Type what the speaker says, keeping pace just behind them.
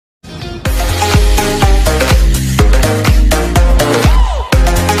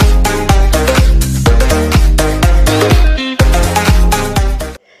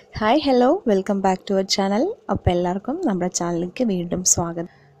Hi hello welcome back to our channel. അപ്പോൾ എല്ലാവർക്കും നമ്മുടെ ചാനലിലേക്ക് വീണ്ടും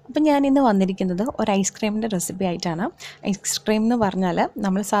സ്വാഗതം. അപ്പോൾ ഞാൻ ഇന്ന് വന്നിരിക്കുന്നത് ഒരു ഐസ്ക്രീമിൻ്റെ റെസിപ്പി ആയിട്ടാണ്. ഐസ്ക്രീം എന്ന് പറഞ്ഞാൽ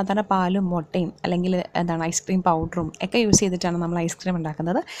നമ്മൾ സാധാരണ പാലും മുട്ടയും അല്ലെങ്കിൽ എന്താണ് ഐസ്ക്രീം പൗഡറും ഒക്കെ യൂസ് ചെയ്തിട്ടാണ് നമ്മൾ ഐസ്ക്രീം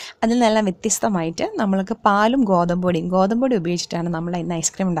ഉണ്ടാക്കുന്നത്. അതിൽ നിന്നെല്ലാം വ്യത്യസ്തമായിട്ട് നമ്മൾക്ക് പാലും ഗോതമ്പൊടി ഉപയോഗിച്ചിട്ടാണ് നമ്മൾ ഇന്ന്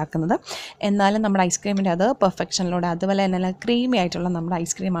ഐസ്ക്രീം ഉണ്ടാക്കുന്നത്. എന്നാലും നമ്മുടെ ഐസ്ക്രീമിൻ്റെ അത് പെർഫെക്ഷനിലൂടെ അതുപോലെ തന്നെ നല്ല ക്രീമി ആയിട്ടുള്ള നമ്മുടെ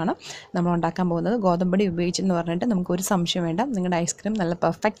ഐസ്ക്രീമാണ് നമ്മൾ ഉണ്ടാക്കാൻ പോകുന്നത്. ഗോതമ്പൊടി ഉപയോഗിച്ചെന്ന് പറഞ്ഞിട്ട് നമുക്കൊരു സംശയം വേണ്ട, നിങ്ങളുടെ ഐസ്ക്രീം നല്ല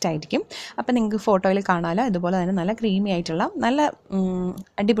പെർഫെക്റ്റ് ആയിരിക്കും. അപ്പോൾ നിങ്ങൾക്ക് ഫോട്ടോയിൽ കാണാമല്ലോ, അതുപോലെ തന്നെ നല്ല ക്രീമി ആയിട്ടുള്ള നല്ല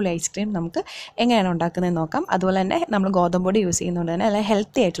അടിപൊളി ഐസ്ക്രീം നമുക്ക് എങ്ങനെയാണ് ഉണ്ടാക്കുന്നതെന്ന് നോക്കാം. അതുപോലെ തന്നെ നമ്മൾ ഗോതമ്പൊടി യൂസ് ചെയ്യുന്നതുകൊണ്ട് തന്നെ നല്ല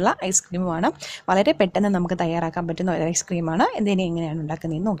ഹെൽത്തി ആയിട്ടുള്ള ഐസ്ക്രീമുമാണ്. വളരെ പെട്ടെന്ന് നമുക്ക് തയ്യാറാക്കാൻ പറ്റുന്ന ഒരു ഐസ്ക്രീമാണ്. ഇതിനെ എങ്ങനെയാണ്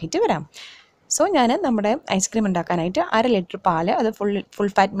ഉണ്ടാക്കുന്നതെന്ന് നോക്കിയിട്ട് വരാം. സോ ഞാൻ നമ്മുടെ ഐസ്ക്രീം ഉണ്ടാക്കാനായിട്ട് 1/2 ലിറ്റർ പാല്, അത്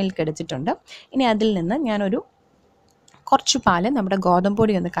ഫുൾ ഫാറ്റ് മിൽക്ക് എടുത്തിട്ടുണ്ട്. ഇനി അതിൽ നിന്ന് ഞാനൊരു കുറച്ച് പാല് നമ്മുടെ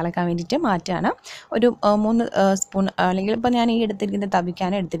ഗോതമ്പൊടി ഒന്ന് കലക്കാൻ വേണ്ടിയിട്ട് മാറ്റുകയാണ്. ഒരു 3 സ്പൂൺ, അല്ലെങ്കിൽ ഇപ്പോൾ ഞാൻ ഈ എടുത്തിരിക്കുന്നത്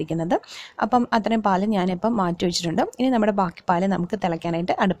തവിക്കാണ് എടുത്തിരിക്കുന്നത്. അപ്പം അത്രയും പാല് ഞാനിപ്പം മാറ്റി വെച്ചിട്ടുണ്ട്. ഇനി നമ്മുടെ ബാക്കി പാല് നമുക്ക്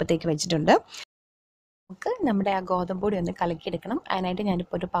തിളയ്ക്കാനായിട്ട് അടുപ്പത്തേക്ക് വെച്ചിട്ടുണ്ട്. നമുക്ക് നമ്മുടെ ആ ഗോതമ്പൊടി ഒന്ന് കലക്കിയെടുക്കണം. അതിനായിട്ട്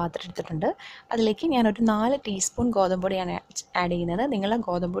ഞാനിപ്പോൾ ഒരു പാത്രം എടുത്തിട്ടുണ്ട്. അതിലേക്ക് ഞാനൊരു 4 ടീസ്പൂൺ ഗോതമ്പൊടിയാണ് ആഡ് ചെയ്യുന്നത്. നിങ്ങൾ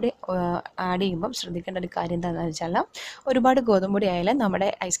ഗോതമ്പൊടി ആഡ് ചെയ്യുമ്പം ശ്രദ്ധിക്കേണ്ട ഒരു കാര്യം എന്താണെന്ന് വെച്ചാൽ, ഒരുപാട് ഗോതമ്പൊടി ആയാലും നമ്മുടെ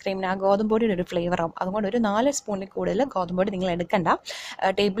ഐസ്ക്രീമിന് ആ ഗോതമ്പൊടിയുടെ ഒരു ഫ്ലേവർ ആവും. അതുകൊണ്ട് ഒരു 4 സ്പൂണിൽ കൂടുതൽ ഗോതമ്പൊടി നിങ്ങൾ എടുക്കണ്ട.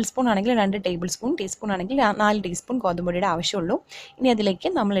 ടേബിൾ സ്പൂൺ ആണെങ്കിൽ 2 ടേബിൾ സ്പൂൺ, ടീസ്പൂൺ ആണെങ്കിൽ 4 ടീസ്പൂൺ ഗോതമ്പൊടിയുടെ ആവശ്യമുള്ളൂ. ഇനി അതിലേക്ക്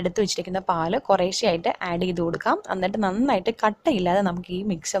നമ്മൾ എടുത്ത് വെച്ചിരിക്കുന്ന പാല് കുറേശ്ശെയായിട്ട് ആഡ് ചെയ്ത് കൊടുക്കാം. എന്നിട്ട് നന്നായിട്ട് കട്ടയില്ലാതെ നമുക്ക് ഈ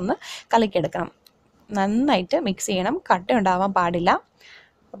മിക്സ് ഒന്ന് കലക്കിയെടുക്കണം. നന്നായിട്ട് മിക്സ് ചെയ്യണം, കട്ട ഉണ്ടാവാൻ പാടില്ല.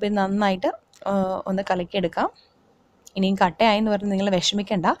 അപ്പോൾ ഇത് നന്നായിട്ട് ഒന്ന് കലക്കിയെടുക്കാം. ഇനിയും കട്ടയായെന്ന് പറഞ്ഞ് നിങ്ങൾ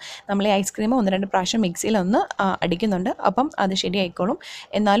വിഷമിക്കേണ്ട. നമ്മൾ ഈ ഐസ്ക്രീം 1-2 പ്രാവശ്യം മിക്സിയിലൊന്ന് അടിക്കുന്നുണ്ട്. അപ്പം അത് ശരിയായിക്കോളും.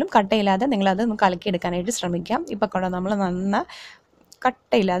 എന്നാലും കട്ടയില്ലാതെ നിങ്ങളത് ഒന്ന് കലക്കിയെടുക്കാനായിട്ട് ശ്രമിക്കാം. ഇപ്പോൾ കൊണ്ടോ നമ്മൾ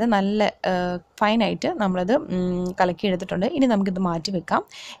കട്ടയില്ലാതെ നല്ല ഫൈനായിട്ട് നമ്മളത് കലക്കിയെടുത്തിട്ടുണ്ട്. ഇനി നമുക്കിത് മാറ്റി വെക്കാം.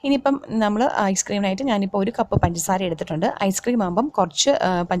 ഇനിയിപ്പം നമ്മൾ ഐസ്ക്രീമിനായിട്ട് ഞാനിപ്പോൾ 1 കപ്പ് പഞ്ചസാര എടുത്തിട്ടുണ്ട്. ഐസ്ക്രീം ആകുമ്പം കുറച്ച്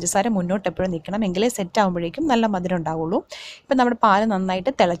പഞ്ചസാര മുന്നോട്ട് എപ്പോഴും നിൽക്കണം, എങ്കിലേ സെറ്റ് ആകുമ്പോഴേക്കും നല്ല മധുരം ഉണ്ടാവുള്ളൂ. ഇപ്പം നമ്മുടെ പാല്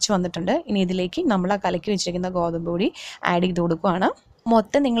നന്നായിട്ട് തിളച്ച് വന്നിട്ടുണ്ട്. ഇനി ഇതിലേക്ക് നമ്മൾ കലക്കി വെച്ചിരിക്കുന്ന ഗോതമ്പ് പൊടി ആഡ് ചെയ്ത് കൊടുക്കുകയാണ്.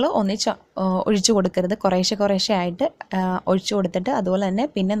 മൊത്തം നിങ്ങൾ ഒന്നിച്ച് ഒഴിച്ചു കൊടുക്കരുത്, കുറേശ്ശെ ആയിട്ട് ഒഴിച്ചു കൊടുത്തിട്ട് അതുപോലെ തന്നെ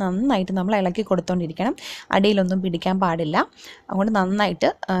പിന്നെ നന്നായിട്ട് നമ്മൾ ഇളക്കി കൊടുത്തുകൊണ്ടിരിക്കണം. അടിയിലൊന്നും പിടിക്കാൻ പാടില്ല. അതുകൊണ്ട് നന്നായിട്ട്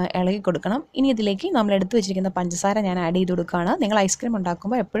ഇളക്കി കൊടുക്കണം. ഇനി ഇതിലേക്ക് നമ്മൾ എടുത്തു വെച്ചിരിക്കുന്ന പഞ്ചസാര ഞാൻ ആഡ് ചെയ്ത് കൊടുക്കുകയാണ്. നിങ്ങൾ ഐസ്ക്രീം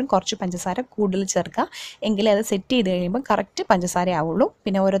ഉണ്ടാക്കുമ്പോൾ എപ്പോഴും കുറച്ച് പഞ്ചസാര കൂടുതൽ ചേർക്കുക, എങ്കിലേ അത് സെറ്റ് ചെയ്ത് കഴിയുമ്പോൾ കറക്റ്റ് പഞ്ചസാര ആവുള്ളൂ.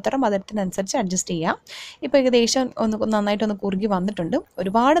 പിന്നെ ഓരോരുത്തരുടെ മധുരത്തിനനുസരിച്ച് അഡ്ജസ്റ്റ് ചെയ്യാം. ഇപ്പോൾ ഏകദേശം നന്നായിട്ടൊന്ന് കുറുകി വന്നിട്ടുണ്ട്.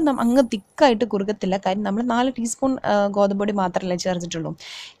 ഒരുപാട് അങ്ങ് തിക്കായിട്ട് കുറുകത്തില്ല, കാര്യം നമ്മൾ 4 ടീസ്പൂൺ ഗോതമ്പൊടി മാത്രമല്ലേ ചേർത്തിട്ടുള്ളൂ.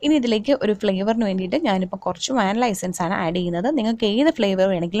 ഇനി ഇതിലേക്ക് ഒരു ഫ്ലേവറിന് വേണ്ടിയിട്ട് ഞാനിപ്പോൾ കുറച്ച് വാനില എസൻസാണ് ആഡ് ചെയ്യുന്നത്. നിങ്ങൾക്ക് ഏത് ഫ്ലേവർ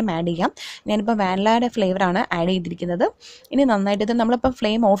വേണമെങ്കിലും ആഡ് ചെയ്യാം. ഞാനിപ്പോൾ വാനിലയുടെ ഫ്ലേവറാണ് ആഡ് ചെയ്തിരിക്കുന്നത്. ഇനി നന്നായിട്ട് ഇത് നമ്മളിപ്പോൾ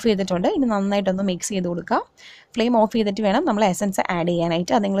ഫ്ലെയിം ഓഫ് ചെയ്തിട്ടുണ്ട്. ഇനി നന്നായിട്ടൊന്ന് മിക്സ് ചെയ്ത് കൊടുക്കുക. ഫ്ലെയിം ഓഫ് ചെയ്തിട്ട് വേണം നമ്മൾ എസൻസ് ആഡ്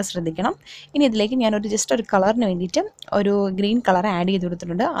ചെയ്യാനായിട്ട്, അത് നിങ്ങൾ ശ്രദ്ധിക്കണം. ഇനി ഇതിലേക്ക് ഞാനൊരു ജസ്റ്റ് ഒരു കളറിന് വേണ്ടിയിട്ട് ഒരു ഗ്രീൻ കളർ ആഡ് ചെയ്ത്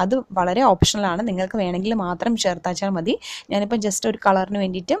കൊടുത്തിട്ടുണ്ട്. അത് വളരെ ഓപ്ഷണലാണ്, നിങ്ങൾക്ക് വേണമെങ്കിൽ മാത്രം ചേർത്താച്ചാൽ മതി. ഞാനിപ്പോൾ ജസ്റ്റ് ഒരു കളറിന്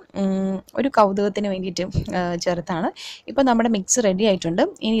വേണ്ടിയിട്ട്, ഒരു കൗതുകത്തിന് വേണ്ടിയിട്ട് ചേർത്താണ്. ഇപ്പോൾ നമ്മുടെ മിക്സ് റെഡി ആയിട്ടുണ്ട്.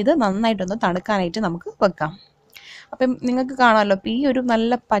 ഇനി ഇത് നന്നായിട്ടൊന്ന് തണുക്കാനായിട്ട് നമുക്ക് വെക്കാം. അപ്പം നിങ്ങൾക്ക് കാണാമല്ലോ, ഇപ്പോൾ ഈ ഒരു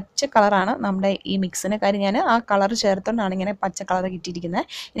നല്ല പച്ച കളറാണ് നമ്മുടെ ഈ മിക്സിന്. കാര്യം ഞാൻ ആ കളർ ചേർത്തുകൊണ്ടാണ് ഇങ്ങനെ പച്ച കളർ കിട്ടിയിരിക്കുന്നത്.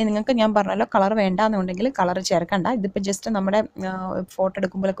 ഇനി നിങ്ങൾക്ക് ഞാൻ പറഞ്ഞല്ലോ, കളർ വേണ്ടാന്നുണ്ടെങ്കിൽ കളർ ചേർക്കണ്ട. ഇതിപ്പോൾ ജസ്റ്റ് നമ്മുടെ ഫോട്ടോ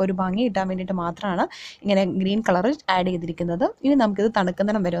എടുക്കുമ്പോഴൊക്കെ ഒരു ഭംഗി കിട്ടാൻ വേണ്ടിയിട്ട് മാത്രമാണ് ഇങ്ങനെ ഗ്രീൻ കളർ ആഡ് ചെയ്തിരിക്കുന്നത്. ഇനി നമുക്കിത്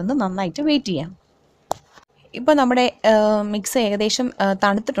തണുക്കുന്നിടം വരെ ഒന്ന് നന്നായിട്ട് വെയിറ്റ് ചെയ്യാം. ഇപ്പോൾ നമ്മുടെ മിക്സ് ഏകദേശം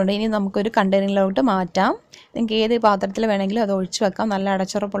തണുത്തിട്ടുണ്ട്. ഇനി നമുക്കൊരു കണ്ടെയ്നറിലോട്ട് മാറ്റാം. നിങ്ങൾക്ക് ഏത് പാത്രത്തിൽ വേണമെങ്കിലും അത് ഒഴിച്ചു വെക്കാം. നല്ല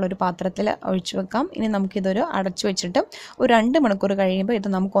അടച്ചുറപ്പുള്ളൊരു പാത്രത്തിൽ ഒഴിച്ചു വെക്കാം. ഇനി നമുക്കിതൊരു അടച്ചു വെച്ചിട്ട് ഒരു 2 മണിക്കൂർ കഴിയുമ്പോൾ ഇത്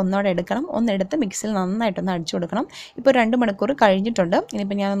നമുക്ക് ഒന്നോടെ എടുക്കണം. ഒന്നെടുത്ത് മിക്സിയിൽ നന്നായിട്ടൊന്ന് അടിച്ചു കൊടുക്കണം. ഇപ്പോൾ 2 മണിക്കൂർ കഴിഞ്ഞിട്ടുണ്ട്.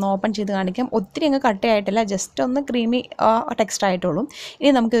 ഇനിയിപ്പോൾ ഞാനൊന്ന് ഓപ്പൺ ചെയ്ത് കാണിക്കാം. ഒത്തിരി അങ്ങ് കട്ടയായിട്ടില്ല, ജസ്റ്റ് ഒന്ന് ക്രീമി ടെക്സ്റ്റ് ആയിട്ടുള്ളൂ.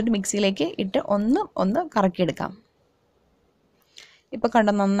 ഇനി നമുക്കിതൊരു മിക്സിയിലേക്ക് ഇട്ട് ഒന്ന് കറക്കിയെടുക്കാം. ഇപ്പോൾ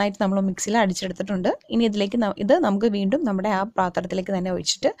കണ്ടോ, നന്നായിട്ട് നമ്മൾ മിക്സിയിൽ അടിച്ചെടുത്തിട്ടുണ്ട്. ഇനി ഇതിലേക്ക് ഇത് നമുക്ക് വീണ്ടും നമ്മുടെ ആ പാത്രത്തിലേക്ക് തന്നെ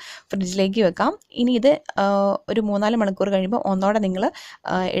ഒഴിച്ചിട്ട് ഫ്രിഡ്ജിലേക്ക് വെക്കാം. ഇനി ഇത് ഒരു 3-4 മണിക്കൂർ കഴിയുമ്പോൾ ഒന്നോടെ നിങ്ങൾ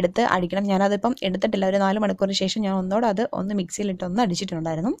എടുത്ത് അടിക്കണം. ഞാനതിപ്പം എടുത്തിട്ടില്ല. ഒരു 4 മണിക്കൂറിന് ശേഷം ഞാൻ ഒന്നോടെ അത് മിക്സിയിലിട്ട്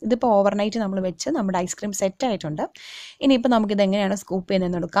അടിച്ചിട്ടുണ്ടായിരുന്നു. ഇതിപ്പോൾ ഓവർനൈറ്റ് നമ്മൾ വെച്ച് നമ്മുടെ ഐസ്ക്രീം സെറ്റ് ആയിട്ടുണ്ട്. ഇനിയിപ്പോൾ നമുക്കിത് എങ്ങനെയാണ് സ്കൂപ്പ്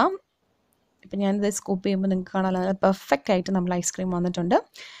ചെയ്യുന്നതെന്ന് എടുക്കാം. ഇപ്പം ഞാനിത് സ്കൂപ്പ് ചെയ്യുമ്പോൾ നിങ്ങൾക്ക് കാണാൻ നല്ല പെർഫെക്റ്റ് ആയിട്ട് നമ്മൾ ഐസ്ക്രീം വന്നിട്ടുണ്ട്.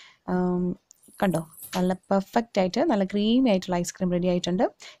 കണ്ടോ, നല്ല പെർഫെക്റ്റ് ആയിട്ട് നല്ല ക്രീമി ആയിട്ടുള്ള ഐസ്ക്രീം റെഡി ആയിട്ടുണ്ട്.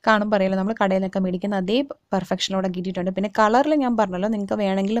 കാണുമ്പോൾ അറിയാലോ നമ്മൾ കടയിൽ നിന്നൊക്കെ മേടിക്കുന്ന അതേ പെർഫെക്ഷനോടെ കിട്ടിയിട്ടുണ്ട്. പിന്നെ കളറിൽ ഞാൻ പറഞ്ഞല്ലോ, നിങ്ങൾക്ക്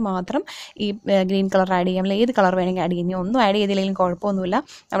വേണമെങ്കിൽ മാത്രം ഈ ഗ്രീൻ കളർ ആഡ് ചെയ്യാം, അല്ലെങ്കിൽ ഏത് കളർ വേണമെങ്കിൽ ആഡ് ചെയ്യാം. ഒന്നും ആഡ് ചെയ്തില്ലെങ്കിലും കുഴപ്പമൊന്നുമില്ല.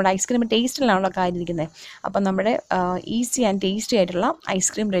 നമ്മുടെ ഐസ്ക്രീം ടേസ്റ്റിലാണല്ലോ കാര്യം ഇരിക്കുന്നത്. അപ്പം നമ്മുടെ ഈസി ആൻഡ് ടേസ്റ്റി ആയിട്ടുള്ള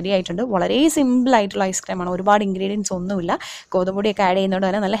ഐസ്ക്രീം റെഡി ആയിട്ടുണ്ട്. വളരെ സിമ്പിൾ ആയിട്ടുള്ള ഐസ്ക്രീമാണ്, ഒരുപാട് ഇൻഗ്രീഡിയൻസ് ഒന്നുമില്ല. ഗോതമ്പൊടിയൊക്കെ ആഡ് ചെയ്യുന്നതുകൊണ്ട്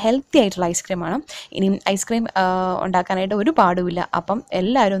തന്നെ നല്ല ഹെൽത്തി ആയിട്ടുള്ള ഐസ്ക്രീമാണ്. ഇനിയും ഐസ്ക്രീം ഉണ്ടാക്കാനായിട്ട് ഒരു പാടുമില്ല. അപ്പം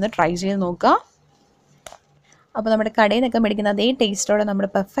എല്ലാവരും ഒന്ന് ട്രൈ ചെയ്ത് നോക്കുക. അപ്പോൾ നമ്മുടെ കടയിൽ നിന്നൊക്കെ മേടിക്കുന്ന അതേ ടേസ്റ്റോടെ നമ്മുടെ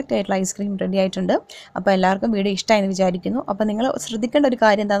പെർഫെക്റ്റ് ആയിട്ടുള്ള ഐസ്ക്രീം റെഡി ആയിട്ടുണ്ട്. അപ്പോൾ എല്ലാവർക്കും വീഡിയോ ഇഷ്ടമായെന്ന് വിചാരിക്കുന്നു. അപ്പോൾ നിങ്ങൾ ശ്രദ്ധിക്കേണ്ട ഒരു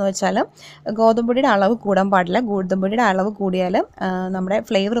കാര്യം എന്താണെന്ന് വെച്ചാൽ, ഗോതമ്പൊടിയുടെ അളവ് കൂടാൻ പാടില്ല. ഗോതമ്പൊടിയുടെ അളവ് കൂടിയാൽ നമ്മുടെ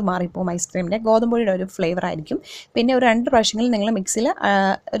ഫ്ലേവർ മാറിപ്പോവും ഐസ്ക്രീമിൻ്റെ. ഗോതമ്പൊടിയുടെ ഒരു ഫ്ലേവർ ആയിരിക്കും. പിന്നെ ഒരു 2 പ്രാവശ്യങ്ങളിൽ നിങ്ങൾ മിക്സിയിൽ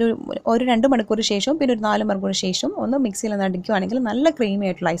ഒരു 2 മണിക്കൂർ ശേഷവും പിന്നെ ഒരു 4 മണിക്കൂർ ശേഷവും ഒന്ന് മിക്സിയിൽ ഒന്ന് അടിക്കുകയാണെങ്കിൽ നല്ല ക്രീമി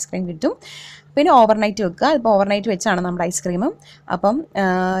ആയിട്ടുള്ള ഐസ്ക്രീം കിട്ടും. പിന്നെ ഓവർനൈറ്റ് വെക്കുക. ഇപ്പോൾ ഓവർനൈറ്റ് വെച്ചാണ് നമ്മുടെ ഐസ്ക്രീം. അപ്പം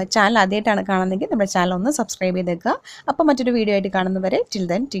ചാനൽ ആദ്യമായിട്ടാണ് കാണുന്നതെങ്കിൽ നമ്മുടെ ചാനൽ ഒന്ന് സബ്സ്ക്രൈബ് ചെയ്തേക്കുക. അപ്പോൾ മറ്റൊരു വീഡിയോ ആയിട്ട് കാണുന്നവരെ till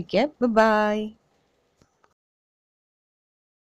then take care, by.